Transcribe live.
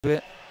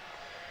bit.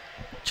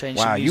 Change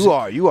wow,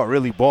 some you are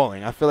really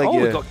balling. I feel like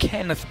we got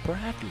Kenneth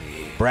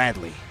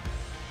Bradley.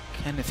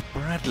 Kenneth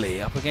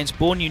Bradley up against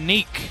Born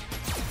Unique.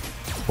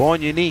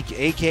 Born Unique,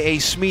 aka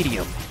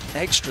Schmedium.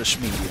 Extra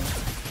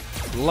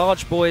Schmedium.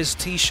 Large boys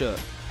t-shirt.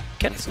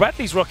 Kenneth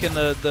Bradley's rocking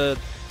the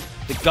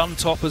gun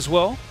top as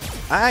well.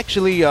 I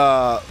actually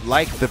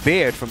like the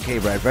beard from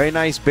K-Brad. Very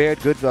nice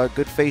beard, good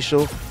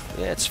facial.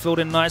 Yeah, it's filled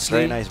in nicely.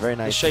 Very nice, very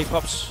nice. The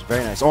shape-up's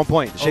very nice. On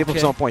point. The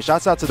shape-up's on point.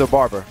 Shouts out to the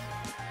barber.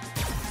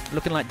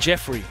 Looking like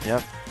Jeffrey.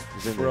 Yep.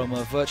 From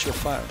Virtua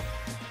Fighter.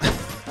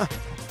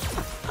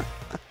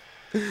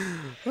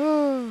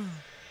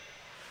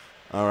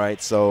 All right,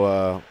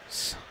 so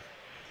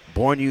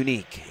Born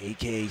Unique,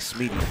 aka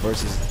Smeedy,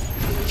 versus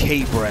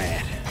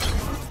K-Brad.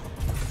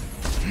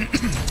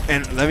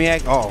 And let me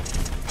ask. Oh,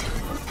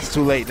 it's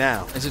too late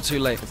now. Is it too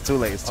late? It's too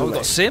late. It's too late. We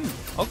got Sim.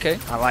 Okay.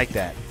 I like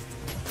that.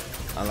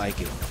 I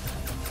like it.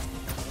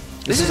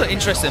 This is an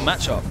interesting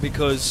matchup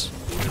because,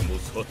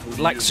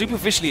 like,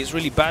 superficially, it's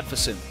really bad for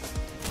Sim.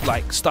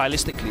 Like,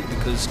 stylistically,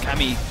 because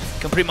Cammy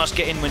can pretty much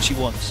get in when she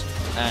wants,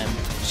 and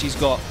she's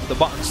got the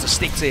buttons to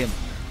stick to him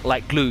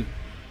like glue,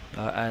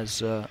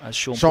 as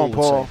Sean Paul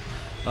would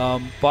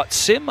say. But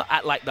Sim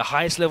at like the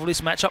highest level of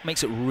this matchup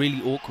makes it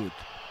really awkward.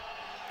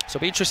 So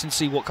it'll be interesting to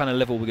see what kind of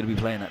level we're going to be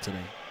playing at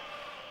today.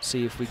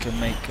 See if we can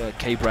make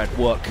K-Brad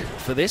work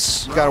for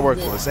this. You got to work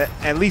for us.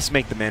 At least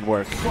make the man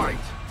work.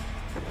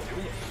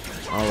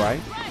 All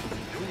right.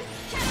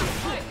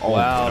 Oh,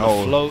 wow, no.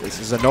 the float. This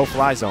is a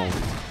no-fly zone.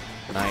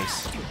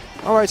 Nice.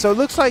 All right, so it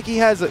looks like he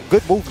has a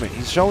good movement.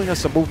 He's showing us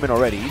some movement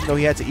already, even though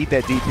he had to eat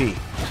that DP.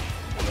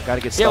 Got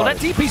to get started. Yeah, well, that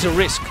DP's a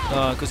risk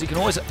because he can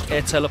always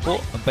air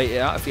teleport and bait it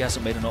out if he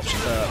hasn't made an option,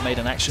 made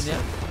an action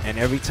yet. And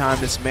every time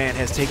this man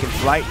has taken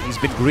flight, he's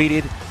been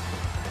greeted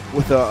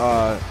with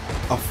a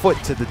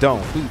foot to the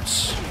dome.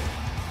 Boots.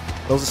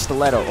 Those are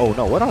stiletto. Oh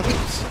no, what are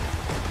those?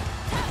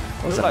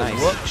 Those are like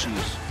nice. work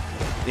shoes.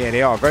 Yeah,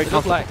 they are very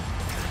comfortable. Look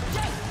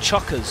like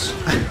Chuckers.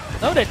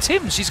 No, they're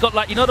Tims. She's got,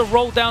 like, you know, the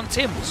roll down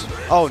Tims.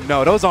 Oh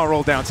no, those aren't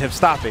roll down Tims.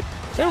 Stop it.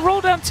 They're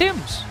roll down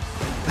Tims.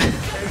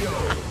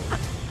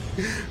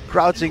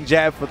 Crouching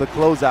jab for the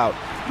closeout.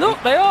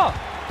 Look, they are.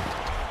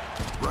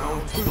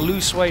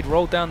 Blue suede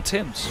roll down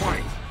Tims.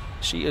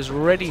 She is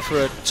ready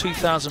for a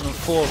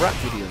 2004 rap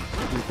video.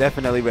 He's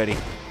definitely ready.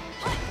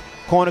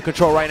 Corner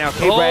control right now.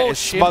 K-Brad is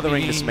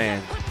smothering this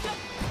man.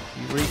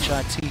 You reach,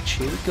 I teach.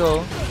 Here we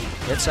go.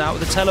 Gets out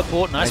with the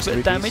teleport. Nice bit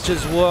of damage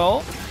as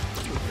well.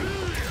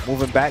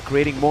 Moving back,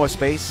 creating more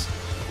space.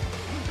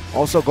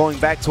 Also going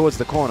back towards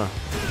the corner.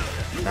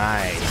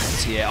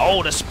 Nice. Yeah.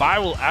 Oh, the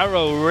spiral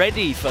arrow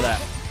ready for that.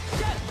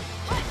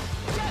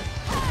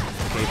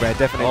 K-Brad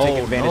definitely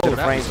taking advantage of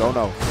the frames. Oh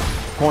no.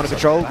 Corner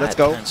control. Let's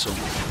go. Cancel.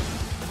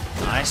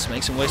 Nice.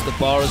 Makes him waste the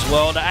bar as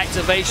well. The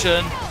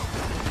activation.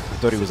 I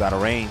thought he was out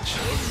of range.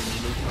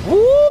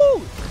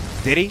 Woo!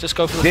 Did he? Just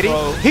go for the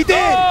throw. He did!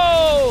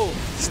 Oh!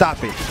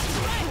 Stop it.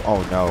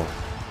 Oh no.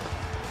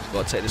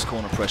 Got to take this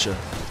corner pressure.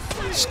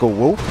 School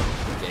whoop.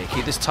 Yeah,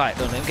 keep this tight.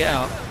 Don't let him get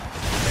out.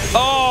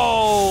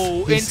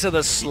 Oh! Into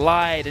the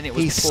slide, and it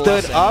was. He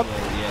stood up,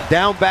 anyway.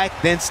 down back,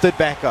 then stood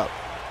back up.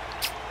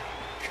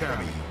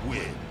 Cammy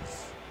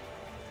wins.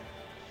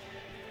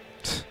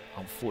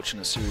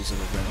 Unfortunate series of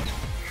events.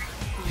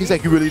 He's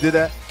like, you really did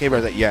that?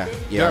 K-Brad's like, yeah,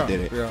 I did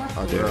it. Yeah,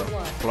 I did it.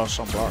 Plus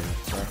some block.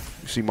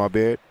 You see my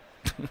beard?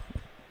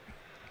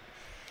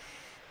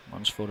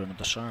 One's filled in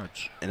the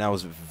sides. And that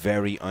was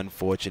very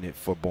unfortunate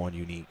for Born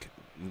Unique.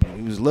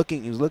 He was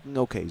looking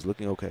okay. He's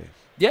looking okay.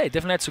 Yeah, he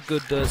definitely had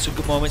some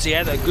good moments. He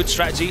had a good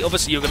strategy.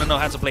 Obviously, you're going to know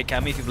how to play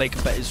Cammy if you play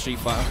competitive Street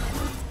Fighter.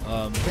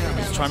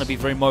 He's trying to be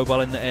very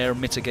mobile in the air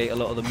and mitigate a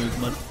lot of the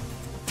movement.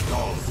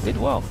 Did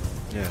well.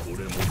 Yeah.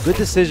 Good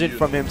decision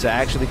from him to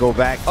actually go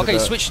back. Okay,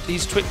 he's switched V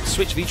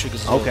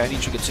triggers as well. V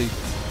trigger 2. So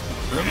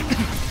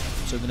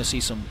we're going to see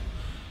some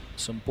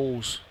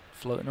balls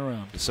floating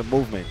around. Some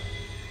movement.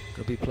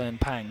 Gonna be playing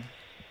Pang.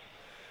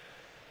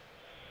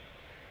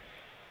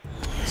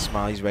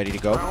 Smiley's ready to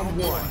go.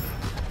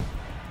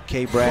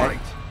 K-Brad,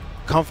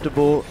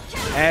 comfortable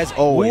as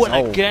always. Ooh,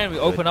 and again, we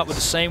open up with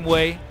the same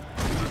way.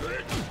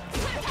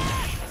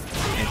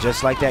 And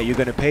just like that, you're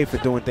gonna pay for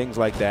doing things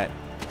like that.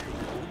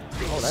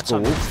 Oh, that's a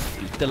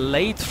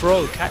delayed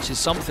throw. Catches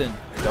something.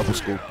 Double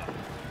scoop.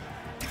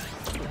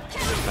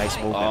 Nice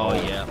movement. Oh,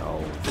 yeah.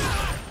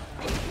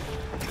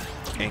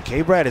 And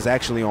K-Brad is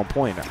actually on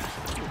point.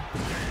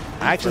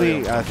 I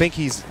think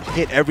he's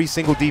hit every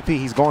single DP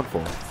he's gone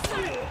for.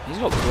 He's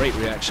got great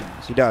reactions.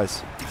 He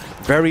does.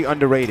 Very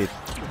underrated.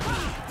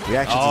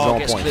 Reactions is on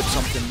point. Clipped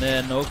something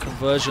there. No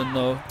conversion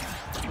though.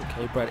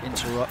 K-Brad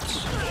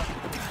interrupts.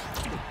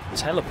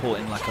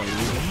 Teleporting like a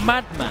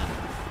madman.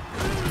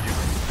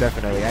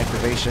 Definitely.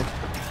 Activation.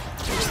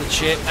 Takes the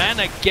chip. And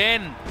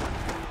again.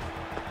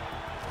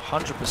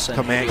 100%.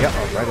 Command. Yep.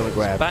 Regular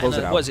grab. Close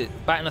it out. What is it?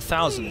 Batting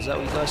 1,000. Is that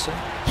what you guys say?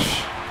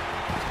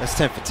 That's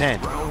 10 for 10.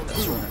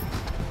 That's right.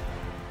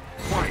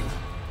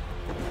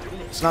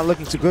 It's not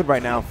looking too good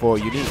right now for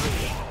Unique.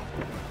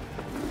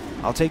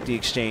 I'll take the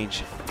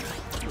exchange.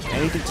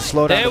 Anything to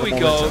slow down. There we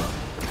go.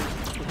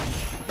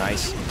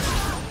 Nice.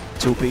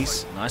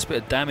 two-piece. Nice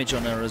bit of damage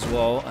on her as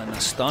well, and the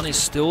stun is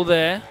still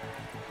there.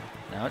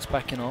 Now it's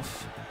backing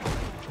off.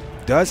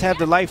 Does have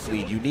the life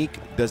lead. Unique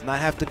does not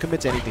have to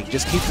commit to anything.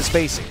 Just keep the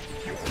spacing.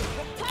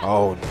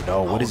 Oh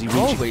no, what is he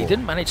reaching but for? he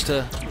didn't manage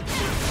to.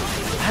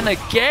 And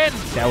again!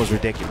 That was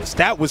ridiculous.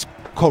 That was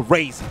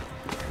crazy.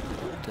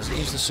 Doesn't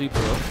use the super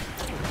though.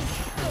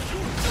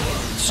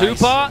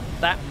 Super,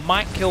 that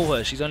might kill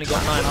her. She's only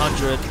got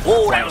 900.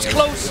 Oh, that was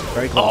close.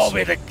 Very close.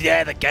 Oh,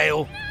 the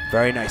Gale.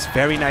 Very nice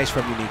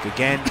from Unique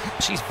again.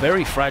 She's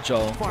very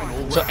fragile.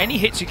 So any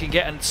hits you can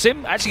get, and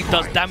Sim actually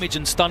does damage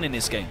and stun in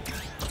this game.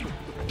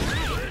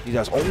 He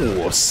does. Oh,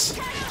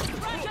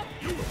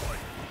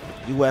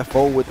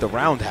 UFO with the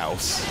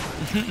roundhouse.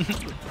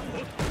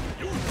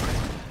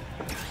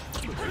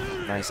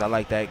 Nice, I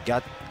like that.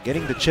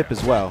 Getting the chip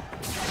as well.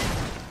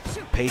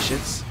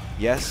 Patience,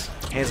 yes.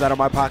 Hands out of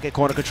my pocket,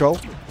 corner control.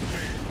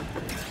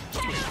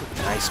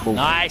 Nice movement.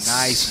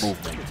 Nice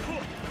movement.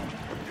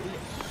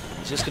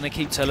 He's just going to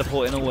keep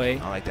teleporting away.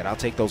 I like that. I'll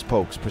take those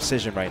pokes.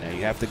 Precision right now.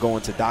 You have to go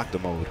into doctor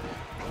mode.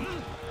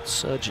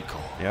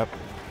 Surgical. Yep.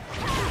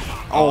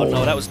 Oh,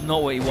 no, that was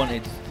not what he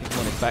wanted. He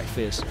wanted back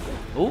fierce.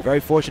 Ooh. Very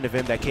fortunate for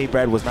him that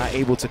K-Brad was not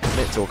able to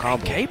commit to a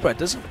combo. K-Brad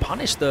doesn't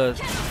punish the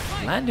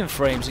landing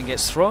frames and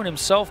gets thrown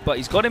himself, but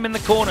he's got him in the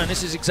corner, and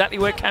this is exactly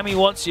where Cammy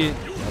wants you.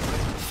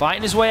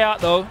 Fighting his way out,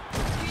 though.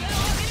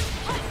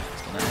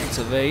 He's going to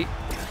activate.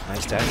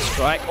 Nice tag.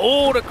 Strike.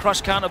 Oh, the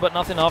crush counter, but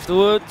nothing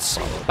afterwards.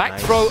 Back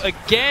throw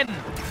again.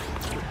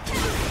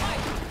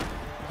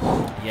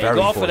 Yeah, he got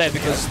off of there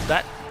because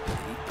that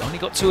he only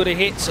got 2 of the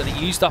hits, and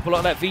he used up a lot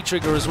of that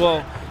V-trigger as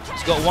well.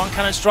 He's got 1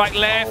 cannon strike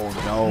left. Oh,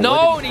 no.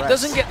 No, and he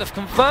doesn't get the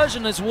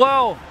conversion as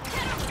well.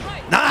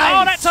 Nice.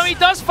 Oh, that time he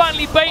does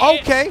finally bait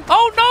it. Okay.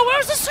 Oh, no,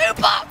 where's the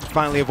super?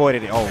 Finally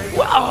avoided it. Oh.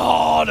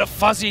 Oh, the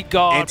fuzzy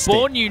guard. Instinct.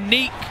 Born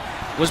Unique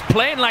was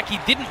playing like he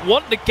didn't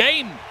want the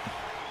game.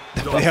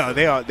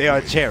 They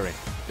are cheering.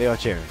 They are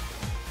cheering.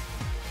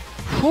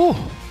 Whew.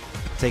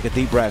 Take a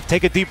deep breath.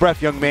 Take a deep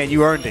breath, young man.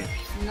 You earned it.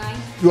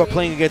 You are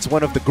playing against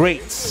one of the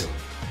greats.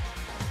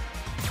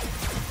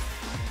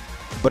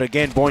 But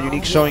again, Born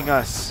Unique showing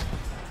us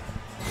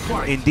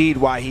indeed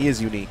why he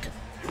is unique.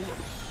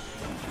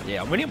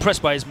 Yeah, I'm really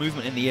impressed by his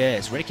movement in the air.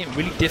 It's making it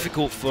really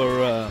difficult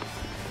for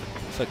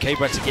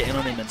K-Brad to get in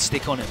on him and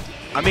stick on him.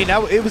 I mean,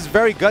 it was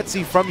very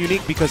gutsy from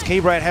Unique because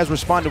K-Brad has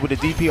responded with a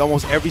DP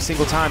almost every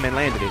single time and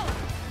landed it.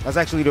 That's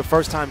actually the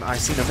first time I've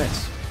seen him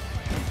miss.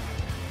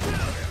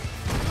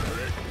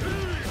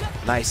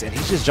 Nice, and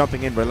he's just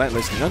jumping in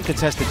relentlessly.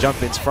 Uncontested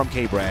jump-ins from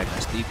K-Brad.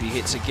 Nice DP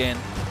hits again.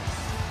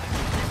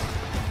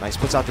 Nice,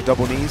 puts out the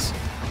double knees.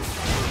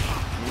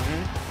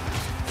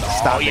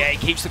 Stop yeah, he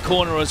keeps the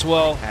corner as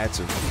well. Had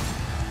to.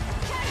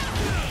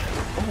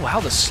 Oh, wow,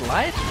 the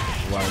slide?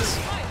 Was.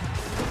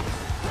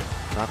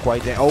 Not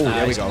quite there. Oh,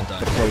 there we go.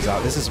 The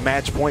closeout. This is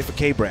match point for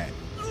K-Brad.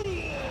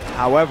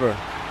 However,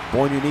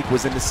 Born Unique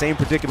was in the same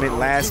predicament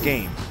last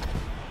game.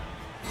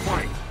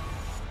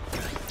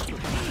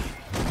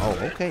 Oh,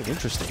 okay,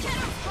 interesting.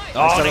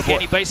 Oh, and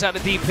again, he baits out the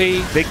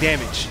DP. Big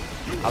damage.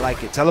 I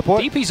like it.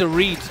 Teleport? DP's a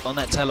read on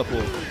that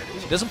teleport.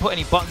 He doesn't put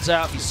any buttons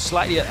out. He's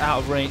slightly out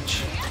of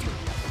range.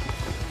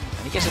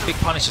 And he gets a big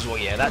punish as well.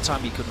 Yeah, that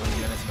time he couldn't really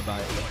do anything about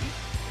it.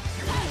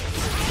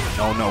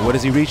 Oh, no. What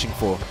is he reaching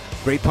for?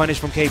 Great punish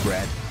from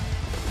K-Brad.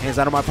 Hands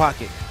out of my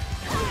pocket.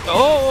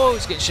 Oh,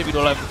 he's getting shimmied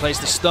all over the place.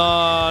 The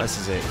stun. This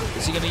is it.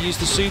 Is he going to use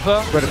the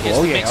super? Critical. He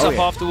gets the mix up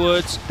yeah.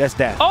 afterwards. That's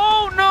that.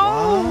 Oh,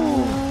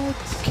 no!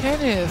 What?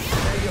 Kenneth.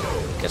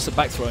 Gets the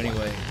back throw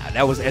anyway.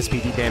 That was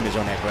SPD damage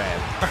on that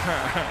grab.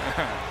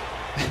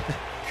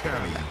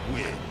 Cammy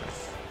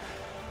wins.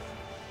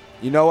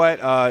 You know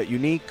what?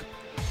 Unique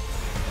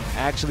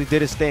actually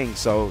did his thing,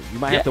 so you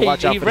might have to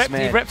watch out for this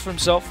man. He repped for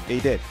himself. He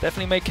did.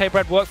 Definitely made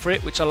K-Brad work for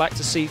it, which I like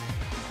to see.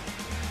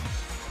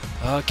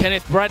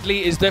 Kenneth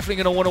Bradley is definitely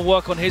going to want to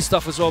work on his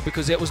stuff as well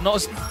because that was not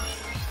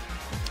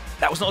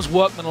as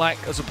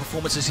workmanlike as a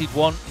performance as he'd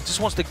want. He just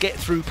wants to get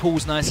through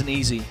pools nice and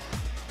easy.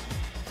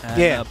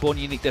 And, Born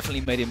Unique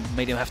definitely made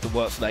him have to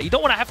work for that. You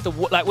don't want to have to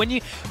like when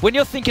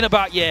you're thinking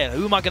about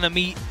who am I going to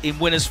meet in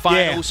winners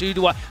finals?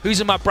 Who's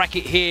in my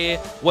bracket here?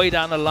 Way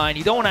down the line,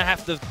 you don't want to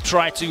have to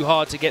try too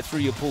hard to get through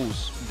your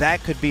pools.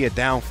 That could be a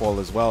downfall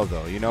as well,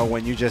 though. You know,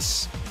 when you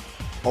just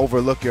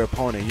overlook your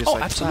opponent, you're just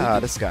like, absolutely.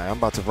 This guy, I'm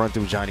about to run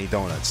through Johnny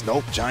Donuts.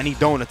 Nope, Johnny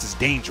Donuts is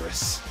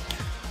dangerous.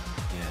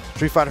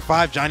 Street Fighter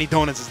 5, Johnny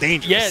Donuts is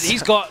dangerous. Yeah,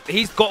 he's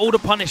got all the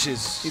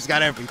punishes. He's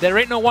got everything. There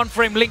ain't no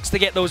one-frame links to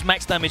get those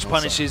max damage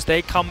punishes.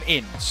 They come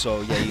in.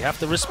 So, yeah, you have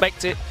to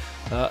respect it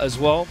as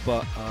well.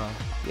 But,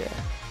 yeah,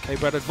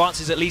 K-Brad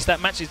advances. At least that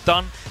match is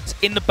done. It's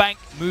in the bank.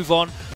 Move on.